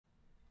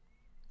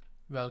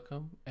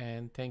Welcome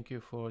and thank you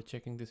for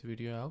checking this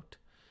video out.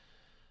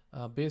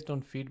 Based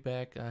on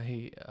feedback,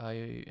 I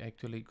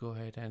actually go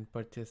ahead and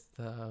purchase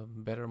the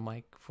better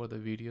mic for the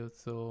video.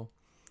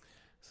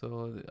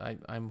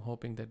 I'm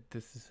hoping that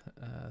this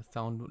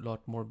sound a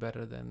lot more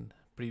better than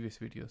previous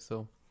videos.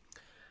 So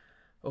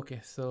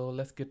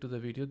let's get to the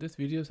video. This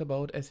video is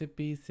about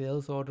SAP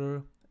Sales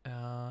Order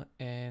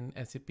and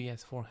SAP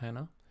S4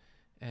 Hana.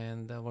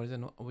 And the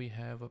version we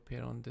have up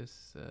here on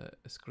this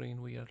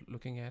screen we are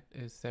looking at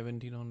is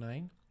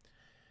 1709.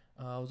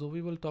 So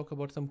we will talk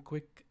about some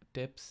quick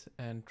tips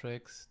and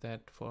tricks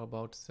that for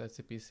about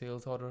SAP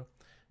Sales Order.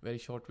 Very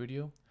short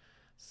video.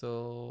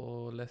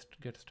 So let's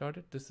get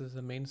started. This is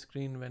the main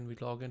screen. When we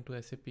log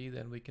into SAP,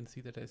 then we can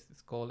see that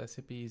it's called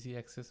SAP Easy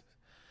Access,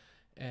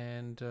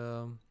 and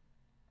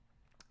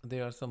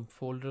there are some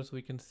folders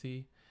we can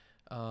see.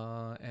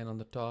 And on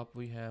the top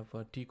we have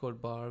a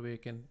T-code bar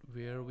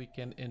where we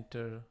can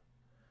enter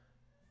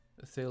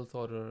sales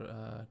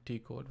order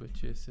T-code,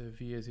 which is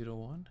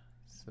VA01.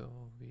 So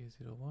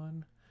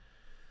VA01,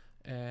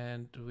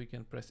 and we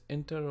can press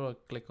enter or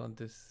click on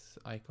this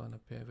icon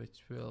up here,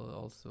 which will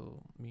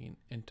also mean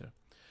enter.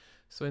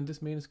 So in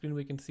this main screen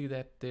we can see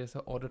that there's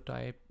an order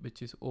type,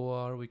 which is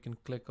OR. We can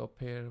click up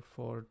here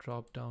for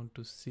drop down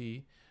to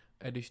see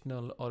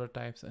additional order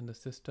types in the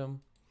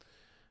system.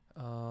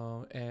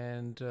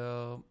 And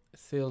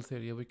sales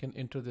area, we can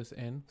enter this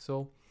in.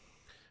 So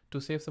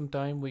to save some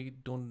time, we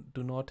do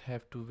not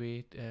have to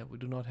wait. We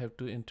do not have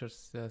to enter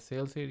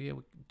sales area.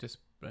 We just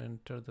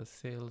enter the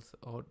sales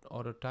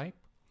order type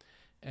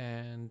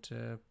and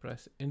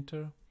press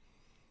enter.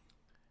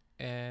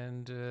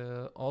 And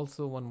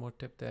also one more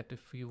tip, that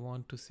if we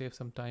want to save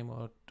some time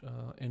out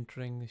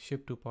entering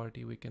ship to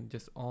party, we can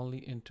just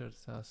only enter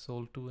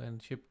sold to,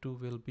 and ship to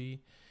will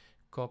be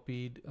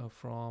copied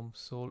from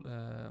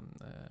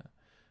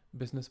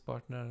business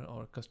partner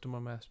or customer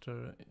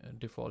master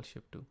default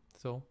ship to.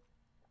 So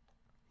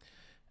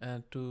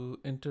to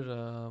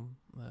enter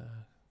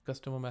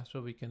customer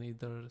master, we can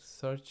either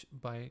search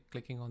by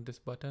clicking on this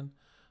button,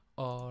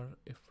 or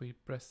if we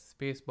press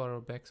spacebar or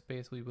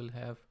backspace, we will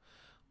have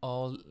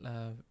all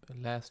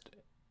last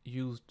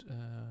used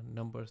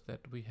numbers that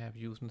we have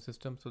used in the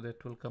system. So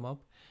that will come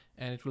up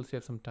and it will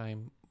save some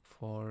time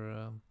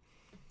for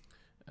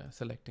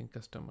selecting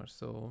customers.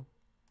 So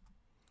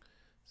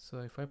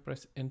if I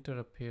press enter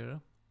up here,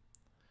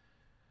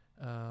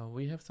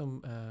 we have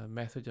some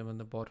message on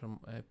the bottom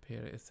up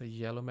here. It's a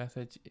yellow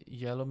message.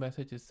 Yellow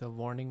message is a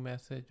warning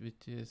message,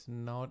 which is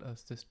not a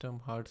system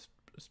hard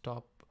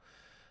stop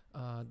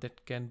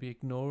that can be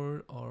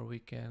ignored, or we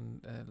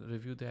can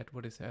review that.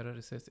 What is error?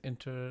 It says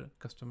enter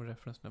customer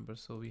reference number,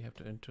 so we have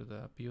to enter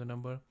the PO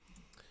number.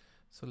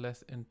 So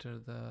let's enter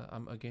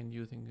I'm again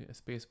using a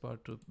spacebar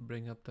to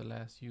bring up the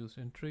last used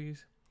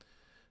entries.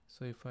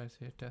 So if I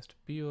say test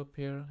PO up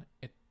here,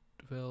 it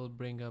will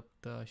bring up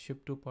the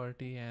ship to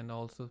party and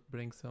also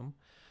bring some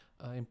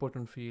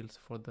important fields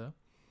for the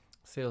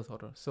sales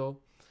order. So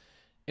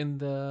in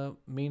the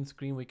main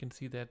screen we can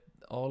see that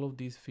all of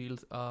these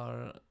fields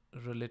are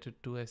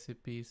related to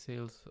SAP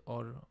Sales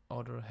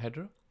Order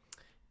header.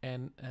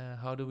 And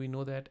how do we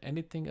know that?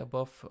 Anything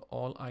above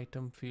all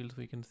item fields,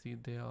 we can see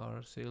they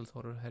are sales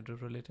order header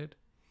related,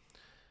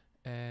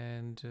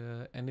 and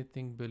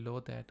anything below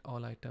that,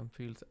 all item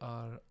fields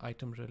are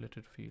item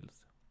related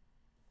fields.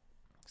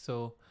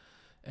 So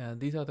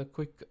these are the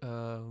quick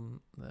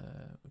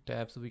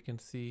tabs we can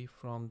see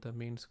from the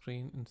main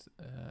screen,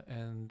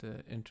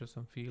 and enter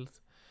some fields.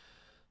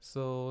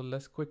 So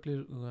let's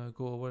quickly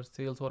go over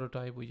sales order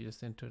type. We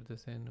just entered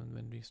this in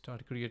when we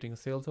start creating a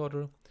sales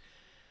order.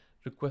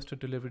 Requested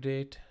delivery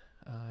date,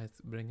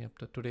 it's bringing up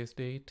the today's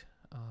date,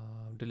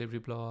 delivery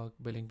block,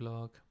 billing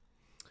block,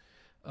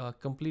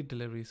 complete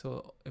delivery.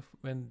 So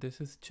when this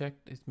is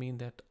checked, it means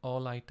that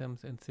all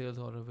items in sales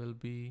order will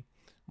be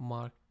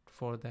marked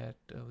for that.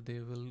 They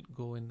will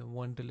go in the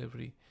one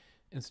delivery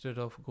instead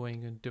of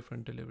going in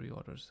different delivery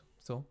orders.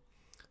 So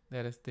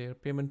that is their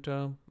payment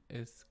term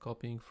is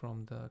copying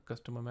from the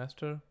customer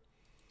master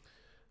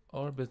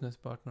or business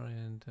partner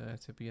and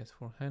SAP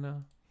S4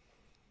 Hana.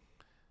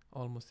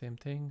 Almost same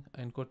thing.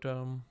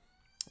 Incoterm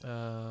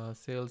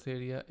sales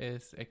area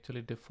is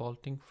actually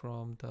defaulting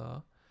from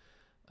the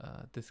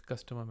this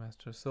customer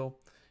master. So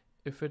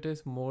if there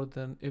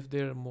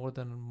are more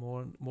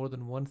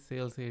than one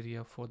sales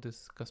area for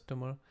this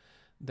customer,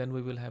 then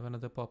we will have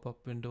another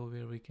pop-up window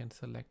where we can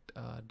select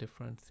a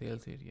different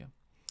sales area.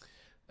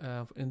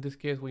 In this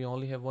case we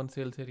only have one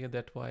sales area,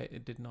 that's why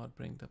it did not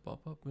bring the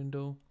pop-up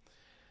window.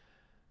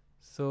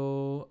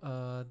 So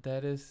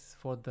that is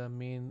for the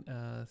main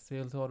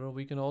sales order.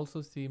 We can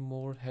also see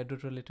more header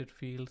related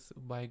fields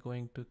by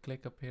going to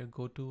click up here,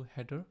 go to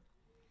header,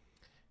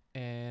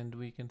 and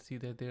we can see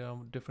that there are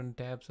different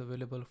tabs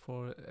available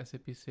for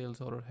SAP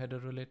Sales Order header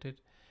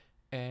related,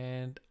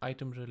 and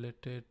item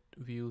related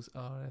views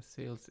are as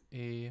sales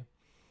A,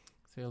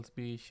 sales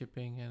B,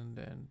 shipping,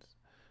 and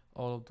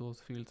all of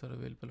those fields are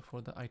available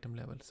for the item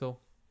level. So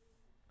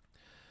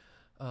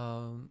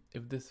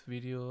if this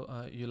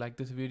video you like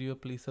this video,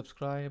 please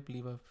subscribe,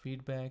 leave a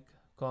feedback,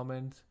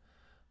 comments,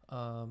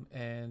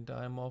 And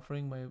I'm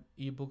offering my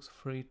ebooks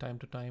free time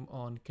to time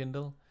on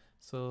Kindle.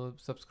 So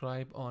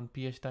subscribe on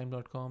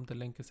phtime.com. The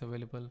link is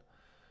available,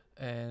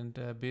 and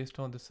based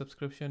on the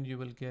subscription, you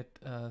will get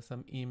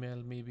some email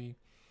maybe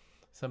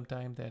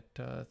sometime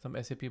that some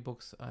SAP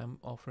books I'm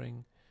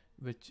offering,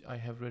 which I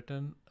have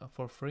written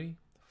for free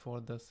for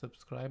the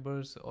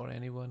subscribers or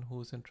anyone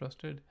who's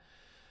interested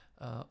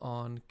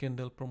on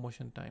Kindle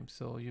promotion time.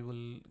 So you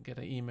will get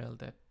an email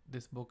that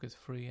this book is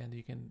free and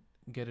you can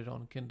get it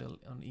on Kindle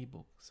on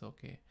ebooks.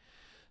 Okay.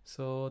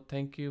 So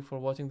thank you for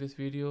watching this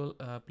video.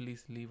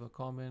 Please leave a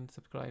comment,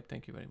 subscribe.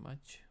 Thank you very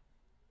much.